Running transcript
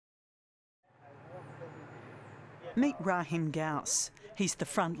Meet Rahim Ghaus. He's the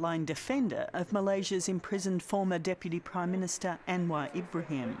frontline defender of Malaysia's imprisoned former Deputy Prime Minister Anwar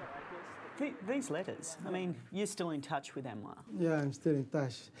Ibrahim. These letters, I mean, you're still in touch with Anwar? Yeah, I'm still in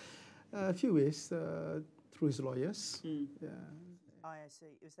touch. A few ways, through his lawyers. Yeah.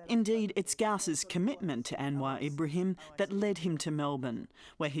 Indeed, it's Ghaus's commitment to Anwar Ibrahim that led him to Melbourne,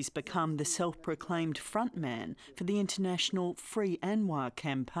 where he's become the self-proclaimed frontman for the international Free Anwar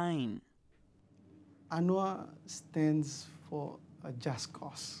campaign. Anwar stands for a just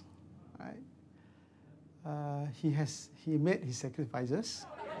cause, right? He made his sacrifices.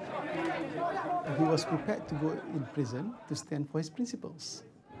 He was prepared to go in prison to stand for his principles.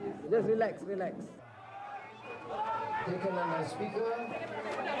 Just relax, relax. Take another speaker.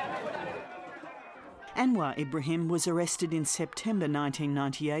 Anwar Ibrahim was arrested in September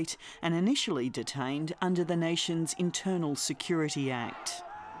 1998 and initially detained under the nation's Internal Security Act.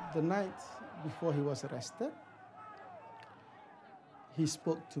 The night before he was arrested, he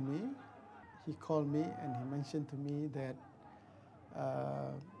spoke to me. He called me and he mentioned to me that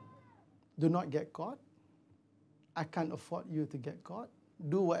do not get caught. I can't afford you to get caught.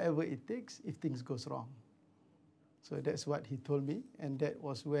 Do whatever it takes if things goes wrong. So that's what he told me, and that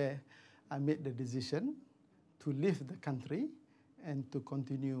was where I made the decision to leave the country and to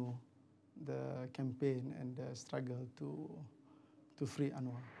continue the campaign and the struggle to free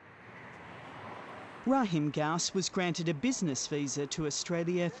Anwar. Rahim Ghaus was granted a business visa to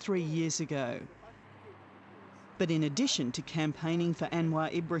Australia 3 years ago. But in addition to campaigning for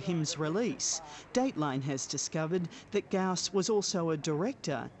Anwar Ibrahim's release, Dateline has discovered that Ghaus was also a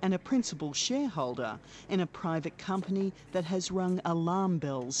director and a principal shareholder in a private company that has rung alarm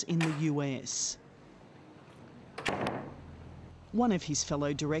bells in the US. One of his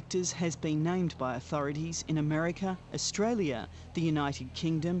fellow directors has been named by authorities in America, Australia, the United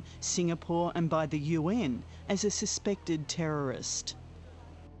Kingdom, Singapore and by the UN as a suspected terrorist.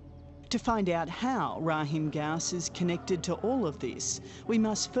 To find out how Rahim Ghaus is connected to all of this, we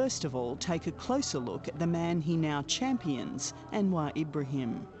must first of all take a closer look at the man he now champions, Anwar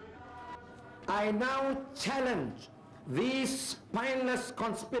Ibrahim. I now challenge these spineless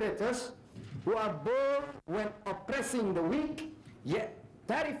conspirators who are bold when oppressing the weak, yet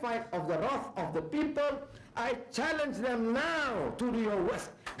terrified of the wrath of the people. I challenge them now to do your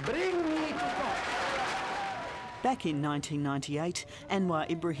worst. Bring me to court. Back in 1998, Anwar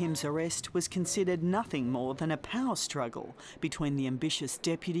Ibrahim's arrest was considered nothing more than a power struggle between the ambitious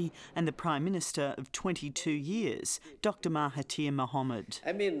deputy and the Prime Minister of 22 years, Dr. Mahathir Mohamad.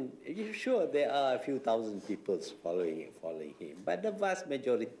 I mean, sure, there are a few thousand people following him, but the vast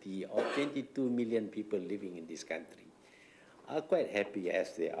majority of 22 million people living in this country are quite happy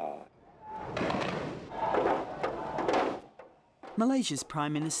as they are. Malaysia's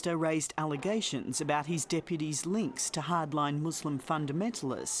Prime Minister raised allegations about his deputy's links to hardline Muslim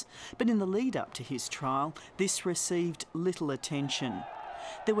fundamentalists, but in the lead-up to his trial, this received little attention.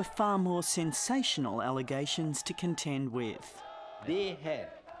 There were far more sensational allegations to contend with. They had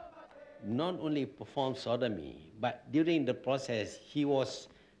not only performed sodomy, but during the process he was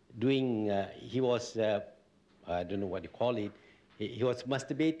doing, I don't know what you call it, he was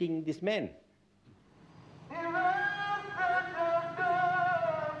masturbating this man.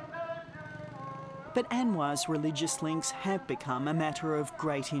 But Anwar's religious links have become a matter of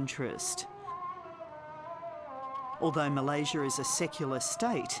great interest. Although Malaysia is a secular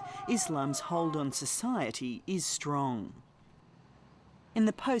state, Islam's hold on society is strong. In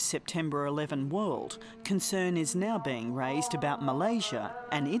the post-September 11 world, concern is now being raised about Malaysia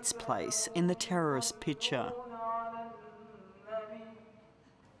and its place in the terrorist picture.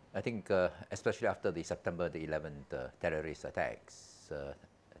 I think especially after the September the 11th terrorist attacks,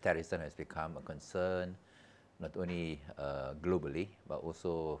 terrorism has become a concern not only globally but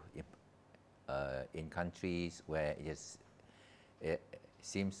also in countries where it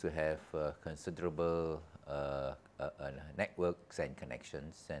seems to have considerable networks and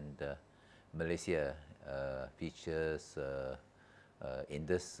connections, and Malaysia features in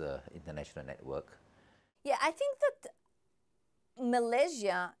this international network. Yeah, I think that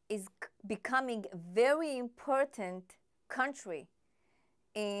Malaysia is becoming a very important country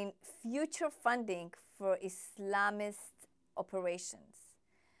in future funding for Islamist operations.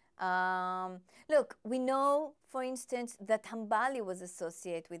 Look, we know, for instance, that Hambali was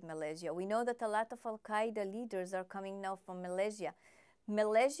associated with Malaysia. We know that a lot of Al-Qaeda leaders are coming now from Malaysia.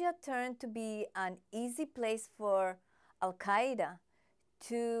 Malaysia turned to be an easy place for Al-Qaeda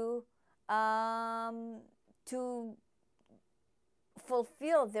to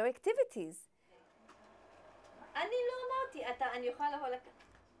fulfill their activities.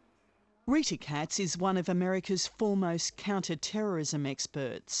 Rita Kanz is one of America's foremost counter-terrorism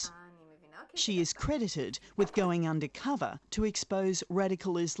experts. She is credited with going undercover to expose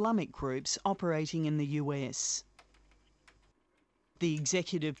radical Islamic groups operating in the US. The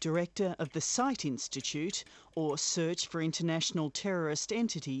executive director of the SITE Institute, or Search for International Terrorist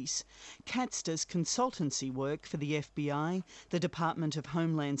Entities, Kanz does consultancy work for the FBI, the Department of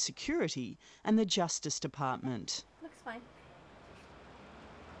Homeland Security and the Justice Department. Looks fine.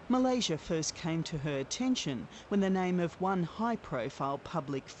 Malaysia first came to her attention when the name of one high-profile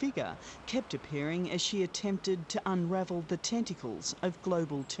public figure kept appearing as she attempted to unravel the tentacles of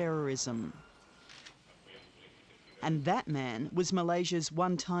global terrorism. And that man was Malaysia's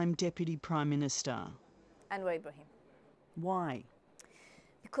one-time Deputy Prime Minister. Anwar Ibrahim. Why?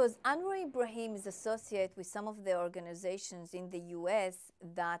 Because Anwar Ibrahim is associated with some of the organizations in the US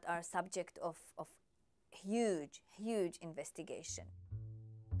that are subject of huge investigation.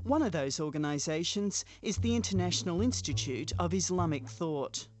 One of those organisations is the International Institute of Islamic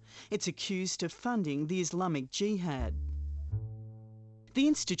Thought. It's accused of funding the Islamic Jihad. The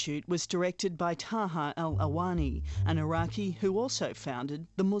institute was directed by Taha al-Awani, an Iraqi who also founded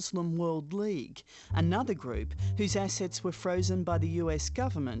the Muslim World League, another group whose assets were frozen by the US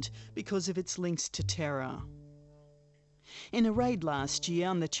government because of its links to terror. In a raid last year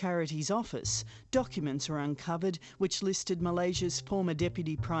on the charity's office, documents were uncovered which listed Malaysia's former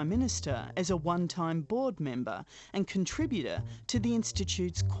Deputy Prime Minister as a one-time board member and contributor to the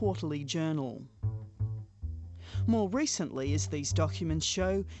Institute's quarterly journal. More recently, as these documents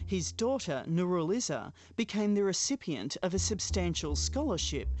show, his daughter, Nurul Izzah, became the recipient of a substantial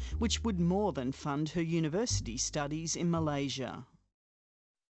scholarship which would more than fund her university studies in Malaysia.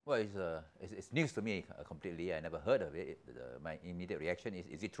 Well, it's news to me completely. I never heard of it. My immediate reaction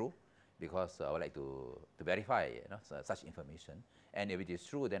is it true? Because I would like to verify such information. And if it is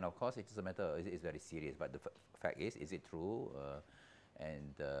true, then of course it's a matter, it's very serious. But the fact is it true?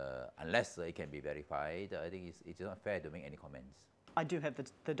 And unless it can be verified, I think it's not fair to make any comments. I do have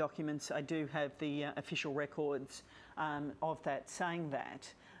the documents. I do have the official records of that saying that.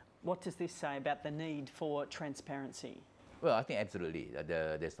 What does this say about the need for transparency? Well, I think absolutely.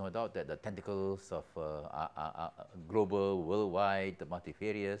 There's no doubt that the tentacles of global, worldwide,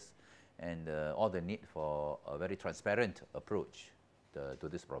 multifarious, and all the need for a very transparent approach to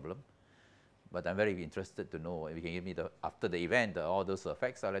this problem. But I'm very interested to know if you can give me after the event all those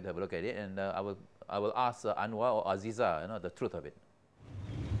facts. I'd like to have a look at it, and I will ask Anwar or Aziza, the truth of it.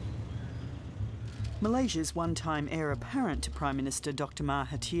 Malaysia's one-time heir apparent to Prime Minister Dr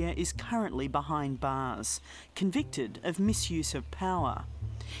Mahathir is currently behind bars, convicted of misuse of power.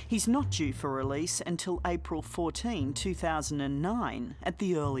 He's not due for release until April 14, 2009 at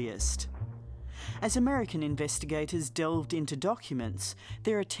the earliest. As American investigators delved into documents,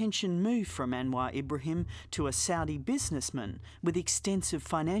 their attention moved from Anwar Ibrahim to a Saudi businessman with extensive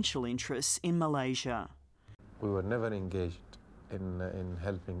financial interests in Malaysia. We were never engaged in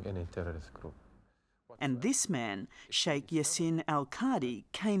helping any terrorist group. And this man, Sheik Yassin al-Qadi,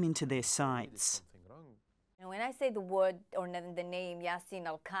 came into their sights. And when I say the word or the name Yassin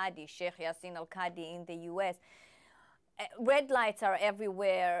al-Qadi, Sheik Yassin al-Qadi in the US, red lights are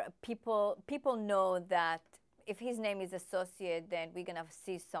everywhere. People know that if his name is associated, then we're going to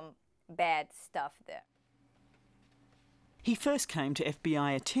see some bad stuff there. He first came to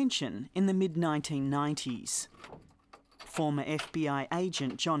FBI attention in the mid-1990s. Former FBI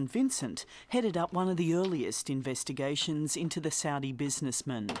agent John Vincent headed up one of the earliest investigations into the Saudi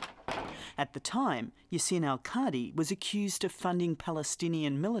businessman. At the time, Yassin al-Qadi was accused of funding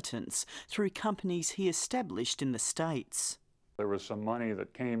Palestinian militants through companies he established in the States. There was some money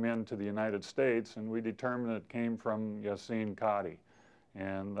that came into the United States, and we determined it came from Yassin Qadi.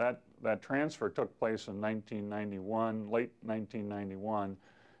 And that transfer took place in 1991, late 1991.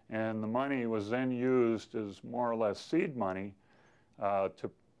 And the money was then used as more or less seed money to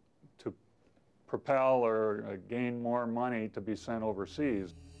propel or gain more money to be sent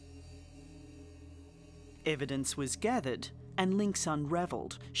overseas. Evidence was gathered and links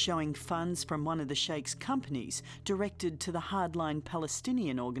unravelled, showing funds from one of the Sheikh's companies directed to the hardline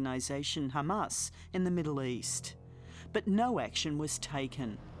Palestinian organisation Hamas in the Middle East. But no action was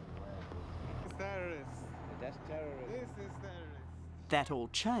taken. It's terrorist. That's terrorist. This is terrorist. That all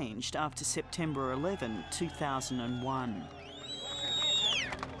changed after September 11, 2001.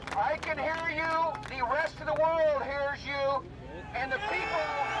 I can hear you, the rest of the world hears you, and the people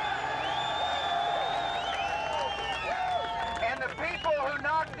who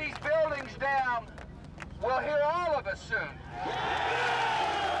knock these buildings down will hear all of us soon.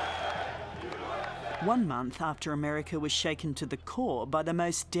 1 month after America was shaken to the core by the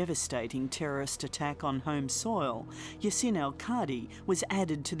most devastating terrorist attack on home soil, Yassin al-Qadi was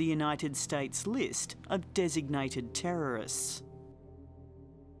added to the United States list of designated terrorists.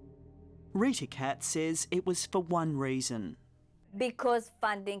 Rita Kanz says it was for one reason. Because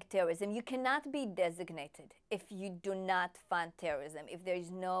funding terrorism. You cannot be designated if you do not fund terrorism, if there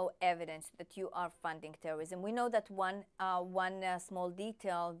is no evidence that you are funding terrorism. We know that one small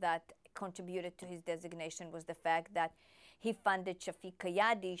detail that contributed to his designation was the fact that he funded Sheik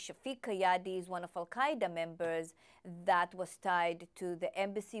Yassin. Sheik Yassin is one of Al-Qaeda members that was tied to the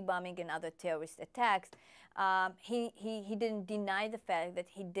embassy bombing and other terrorist attacks. He didn't deny the fact that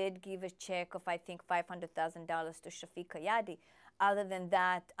he did give a check of, I think, $500,000 to Sheik Yassin. Other than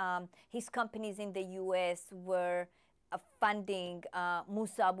that, his companies in the U.S. were funding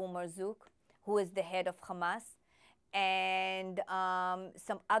Musa Abu Marzouk, who is the head of Hamas, and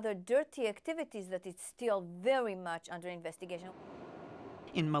some other dirty activities that is still very much under investigation.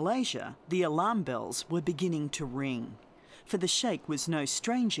 In Malaysia, the alarm bells were beginning to ring, for the Sheikh was no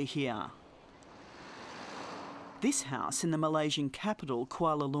stranger here. This house in the Malaysian capital,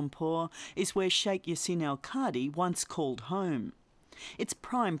 Kuala Lumpur, is where Sheik Yassin al-Qadi once called home. It's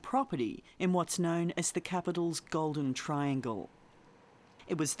prime property in what's known as the capital's Golden Triangle.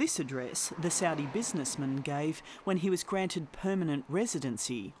 It was this address the Saudi businessman gave when he was granted permanent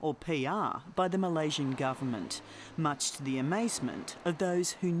residency, or PR, by the Malaysian government, much to the amazement of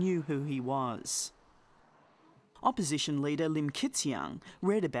those who knew who he was. Opposition leader Lim Kit Siang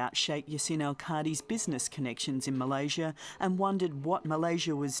read about Sheik Yassin al-Qadi's business connections in Malaysia and wondered what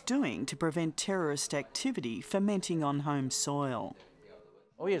Malaysia was doing to prevent terrorist activity fermenting on home soil.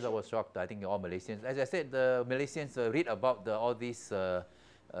 Oh yes, I was shocked. I think all Malaysians, as I said, the Malaysians read about all these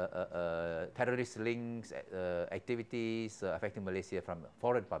terrorist links, activities affecting Malaysia from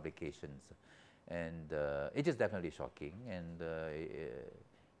foreign publications. And it is definitely shocking and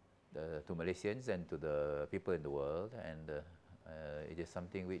to Malaysians and to the people in the world, and it is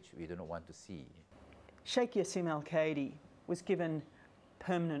something which we do not want to see. Sheik Yassin al-Qadi was given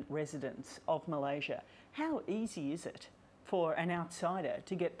permanent residence of Malaysia. How easy is it for an outsider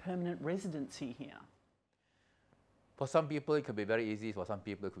to get permanent residency here? For some people it could be very easy, for some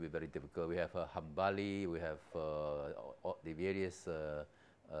people it could be very difficult. We have Hambali, we have the various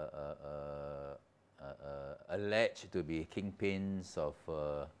alleged to be kingpins of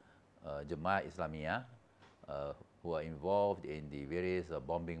Jemaah Islamiyah who are involved in the various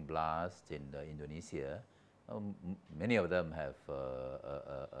bombing blasts in Indonesia. Many of them have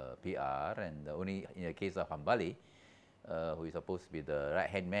PR, and only in the case of Hambali, who is supposed to be the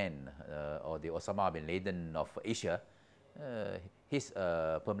right-hand man or the Osama bin Laden of Asia, his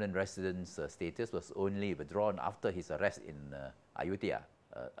permanent residence status was only withdrawn after his arrest in Ayutthaya,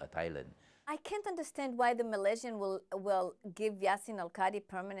 Thailand. I can't understand why the Malaysian will give Yassin al-Qadi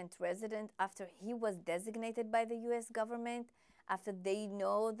permanent resident after he was designated by the U.S. government, after they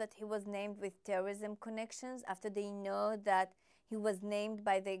know that he was named with terrorism connections, after they know that he was named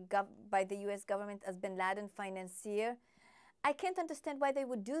by the U.S. government as bin Laden financier. I can't understand why they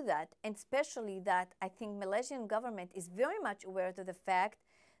would do that, and especially that I think Malaysian government is very much aware of the fact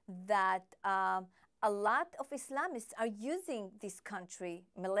that a lot of Islamists are using this country,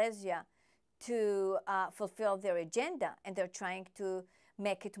 Malaysia, to fulfill their agenda, and they're trying to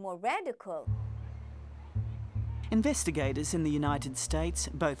make it more radical. Investigators in the United States,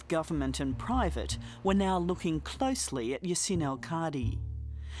 both government and private, were now looking closely at Yassin al-Qadi.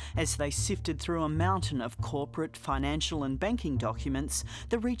 As they sifted through a mountain of corporate, financial and banking documents,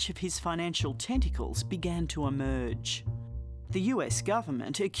 the reach of his financial tentacles began to emerge. The US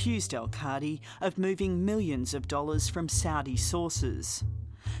government accused al-Qadi of moving millions of dollars from Saudi sources.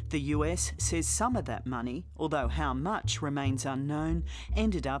 The US says some of that money, although how much remains unknown,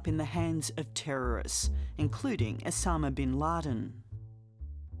 ended up in the hands of terrorists, including Osama bin Laden.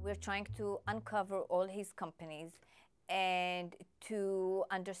 We're trying to uncover all his companies and to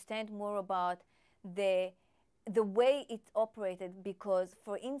understand more about the way it operated, because,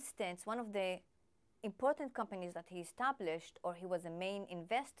 for instance, one of the important companies that he established, or he was a main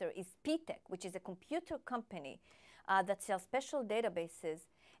investor, is P-Tech, which is a computer company that sells special databases,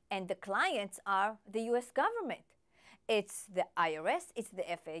 and the clients are the US government. It's the IRS, it's the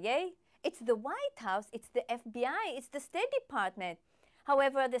FAA, it's the White House, it's the FBI, it's the State Department.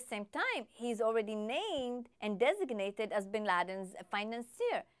 However, at the same time, he's already named and designated as bin Laden's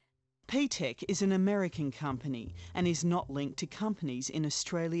financier. P-Tech is an American company and is not linked to companies in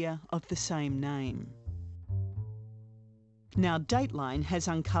Australia of the same name. Now Dateline has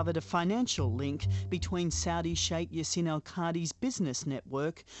uncovered a financial link between Saudi Sheik Yassin al-Qadi's business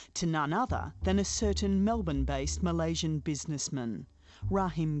network to none other than a certain Melbourne-based Malaysian businessman,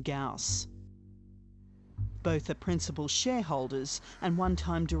 Rahim Gauss. Both are principal shareholders and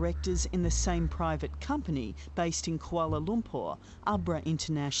one-time directors in the same private company based in Kuala Lumpur, Abra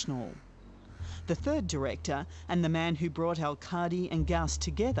International. The third director, and the man who brought al-Qadi and Gauss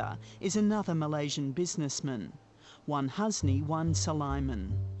together, is another Malaysian businessman, Wan Hasni Wan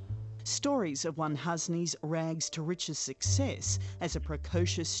Sulaiman. Stories of Wan Hasni's rags to riches success as a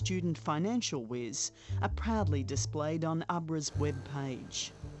precocious student financial whiz are proudly displayed on Abra's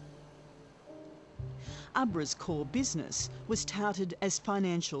webpage. Abra's core business was touted as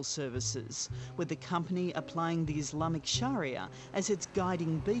financial services, with the company applying the Islamic Sharia as its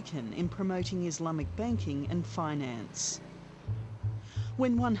guiding beacon in promoting Islamic banking and finance.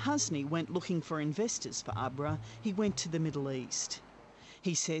 When Wan Hasni went looking for investors for Abra, he went to the Middle East.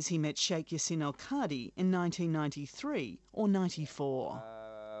 He says he met Sheik Yassin al-Qadi in 1993 or 94.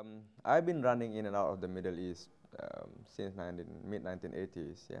 I've been running in and out of the Middle East since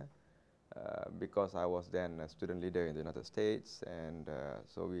mid-1980s, yeah? Because I was then a student leader in the United States, and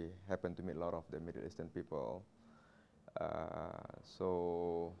so we happened to meet a lot of the Middle Eastern people.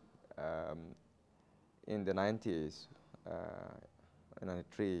 In the 90s, in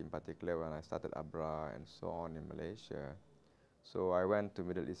 93 in particular, when I started Abra and so on in Malaysia, so I went to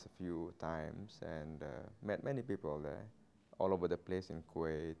Middle East a few times and met many people there, all over the place, in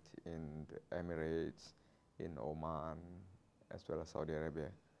Kuwait, in the Emirates, in Oman, as well as Saudi Arabia.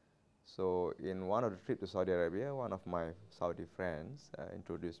 So in one of the trips to Saudi Arabia, one of my Saudi friends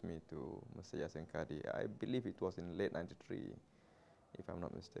introduced me to Mr. Yassin Qadi. I believe it was in late 93, if I'm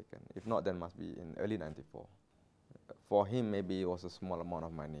not mistaken. If not, then must be in early 94. For him, maybe it was a small amount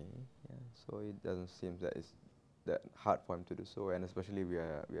of money, yeah? So it doesn't seem that it's that hard for him to do so, and especially we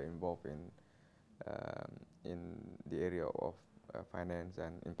are involved in the area of finance,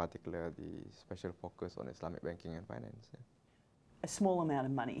 and in particular the special focus on Islamic banking and finance. Yeah. A small amount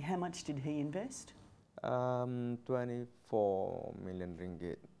of money. How much did he invest? 24 million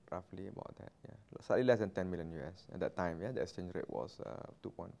ringgit, roughly about that. Yeah, slightly less than 10 million US at that time. Yeah, the exchange rate was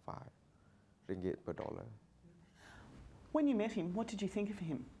 2.5 ringgit per dollar. When you met him, what did you think of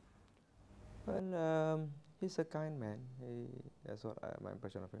him? Well, he's a kind man. That's what my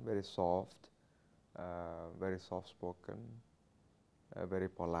impression of him. Very soft, very soft-spoken, very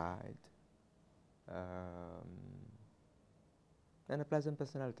polite, and a pleasant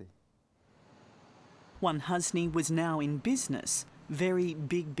personality. Wan Hasni was now in business, very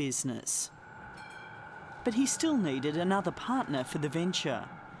big business. But he still needed another partner for the venture.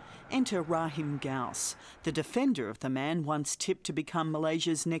 Enter Rahim Gauss, the defender of the man once tipped to become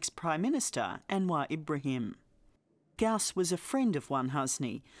Malaysia's next Prime Minister, Anwar Ibrahim. Gauss was a friend of Wan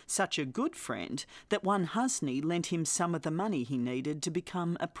Hasni, such a good friend that Wan Hasni lent him some of the money he needed to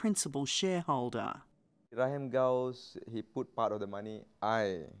become a principal shareholder. Rahim Gauss, he put part of the money,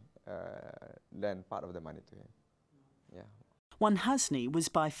 I lent part of the money to him. Yeah. Wan Hasni was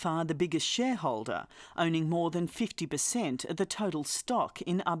by far the biggest shareholder, owning more than 50% of the total stock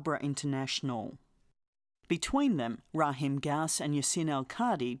in Abra International. Between them, Rahim Gauss and Yassin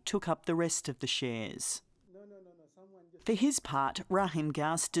al-Qadi took up the rest of the shares. For his part, Rahim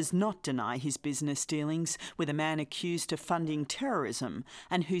Gauss does not deny his business dealings with a man accused of funding terrorism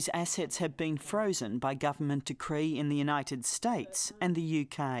and whose assets have been frozen by government decree in the United States and the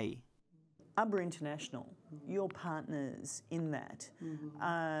UK. Abra International, your partners in that,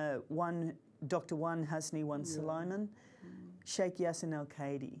 Dr. Wan Hasni Wan Sulaiman, Sheik Yassin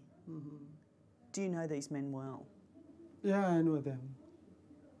al-Qadi. Do you know these men well? Yeah, I know them.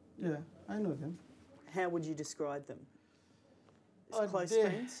 Yeah, I know them. How would you describe them? As close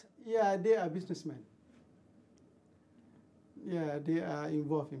friends? Yeah, they are businessmen. Yeah, they are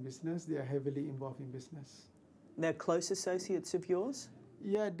involved in business. They are heavily involved in business. They're close associates of yours?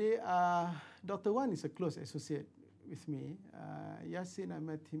 Yeah, they are. Dr. Wan is a close associate with me. Yassin, I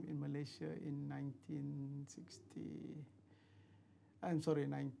met him in Malaysia in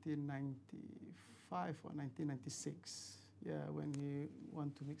 1995 or 1996. Yeah, when he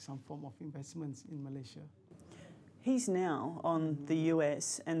wanted to make some form of investments in Malaysia. He's now on the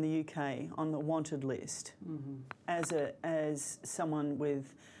US and the UK on the wanted list as someone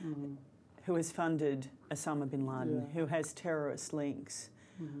with who has funded Osama bin Laden, who has terrorist links.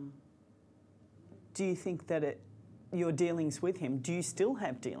 Do you think that your dealings with him, do you still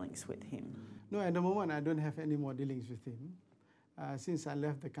have dealings with him? No, at the moment I don't have any more dealings with him. Since I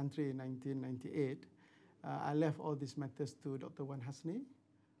left the country in 1998, I left all these matters to Dr. Wan Hasni,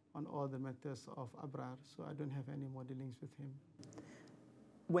 on all the matters of Abrar, so I don't have any more dealings with him.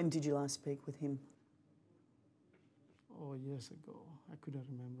 When did you last speak with him? Oh, years ago. I couldn't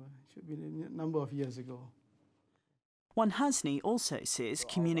remember. It should be a number of years ago. Wan Hasni also says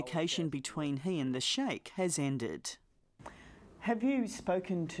communication between he and the Sheikh has ended. Have you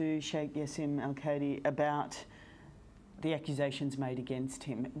spoken to Sheik Yassin Al-Qadi about the accusations made against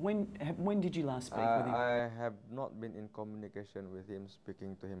him? When did you last speak with him? I have not been in communication with him,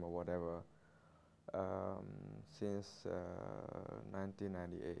 speaking to him or whatever, since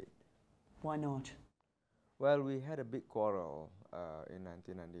 1998. Why not? Well, we had a big quarrel in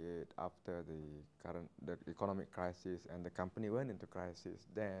 1998 after the economic crisis, and the company went into crisis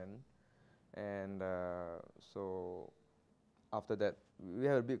then, and so after that we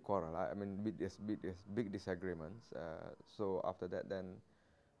had a big quarrel. I mean, big disagreements. So after that, then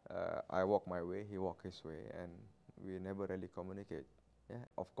I walked my way, he walked his way, and we never really communicate. Yeah,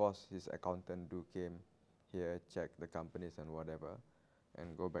 of course, his accountant came here, check the companies and whatever,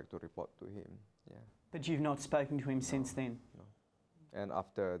 and go back to report to him. Yeah. But you've not spoken to him since then? No. And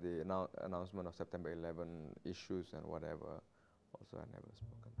after the announcement of September 11 issues and whatever, also I never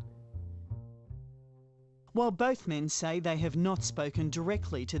spoken to him. While both men say they have not spoken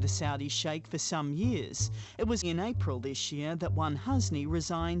directly to the Saudi Sheikh for some years, it was in April this year that Wan Hasni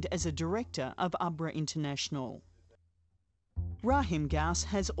resigned as a director of Abra International. Rahim Gaus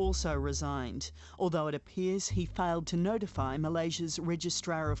has also resigned, although it appears he failed to notify Malaysia's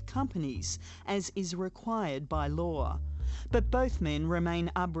Registrar of Companies, as is required by law. But both men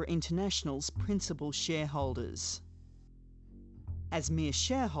remain Abra International's principal shareholders. As mere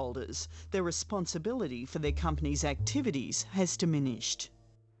shareholders, their responsibility for their company's activities has diminished.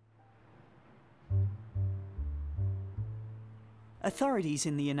 Authorities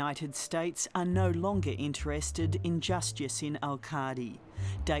in the United States are no longer interested in just Yassin Al-Qadi.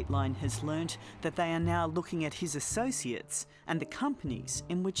 Dateline has learnt that they are now looking at his associates and the companies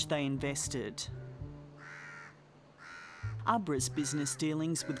in which they invested. Abra's business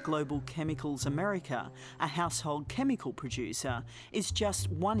dealings with Global Chemicals America, a household chemical producer, is just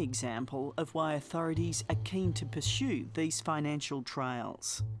one example of why authorities are keen to pursue these financial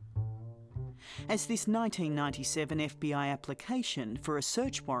trails. As this 1997 FBI application for a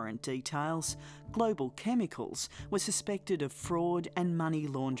search warrant details, Global Chemicals was suspected of fraud and money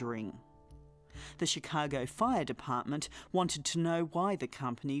laundering. The Chicago Fire Department wanted to know why the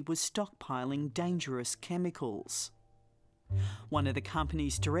company was stockpiling dangerous chemicals. One of the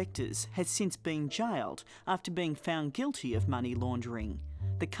company's directors has since been jailed after being found guilty of money laundering.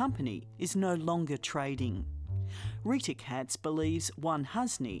 The company is no longer trading. Rita Kanz believes Wan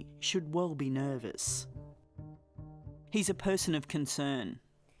Hasni should well be nervous. He's a person of concern.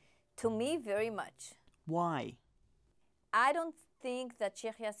 To me, very much. Why? I don't think that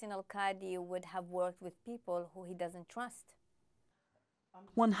Sheik Yassin Al-Qadi would have worked with people who he doesn't trust.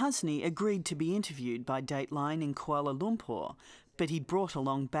 Wan Hasni agreed to be interviewed by Dateline in Kuala Lumpur, but he brought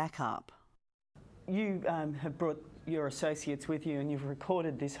along backup. You have brought your associates with you and you've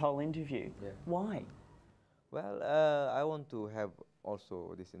recorded this whole interview. Yeah. Why? Well, I want to have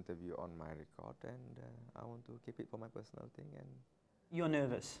also this interview on my record, and I want to keep it for my personal thing. And you're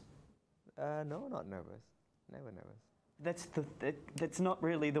nervous? No, not nervous. Never nervous. That's not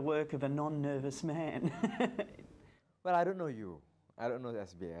really the work of a non-nervous man. Well, I don't know you. I don't know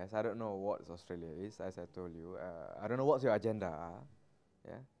SBS. I don't know what Australia is, as I told you. I don't know what your agenda are.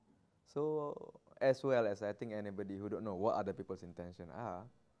 Yeah. So, as well as I think anybody who don't know what other people's intentions are,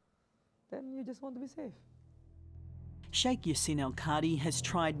 then you just want to be safe. Sheik Yassin Al-Qadi has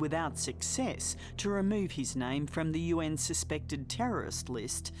tried without success to remove his name from the UN suspected terrorist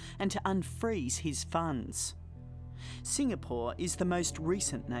list and to unfreeze his funds. Singapore is the most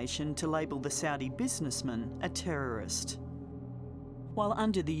recent nation to label the Saudi businessman a terrorist. While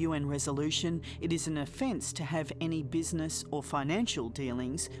under the UN resolution, it is an offence to have any business or financial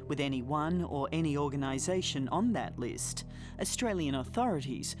dealings with anyone or any organisation on that list, Australian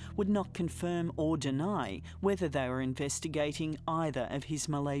authorities would not confirm or deny whether they were investigating either of his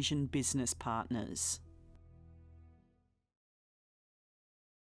Malaysian business partners.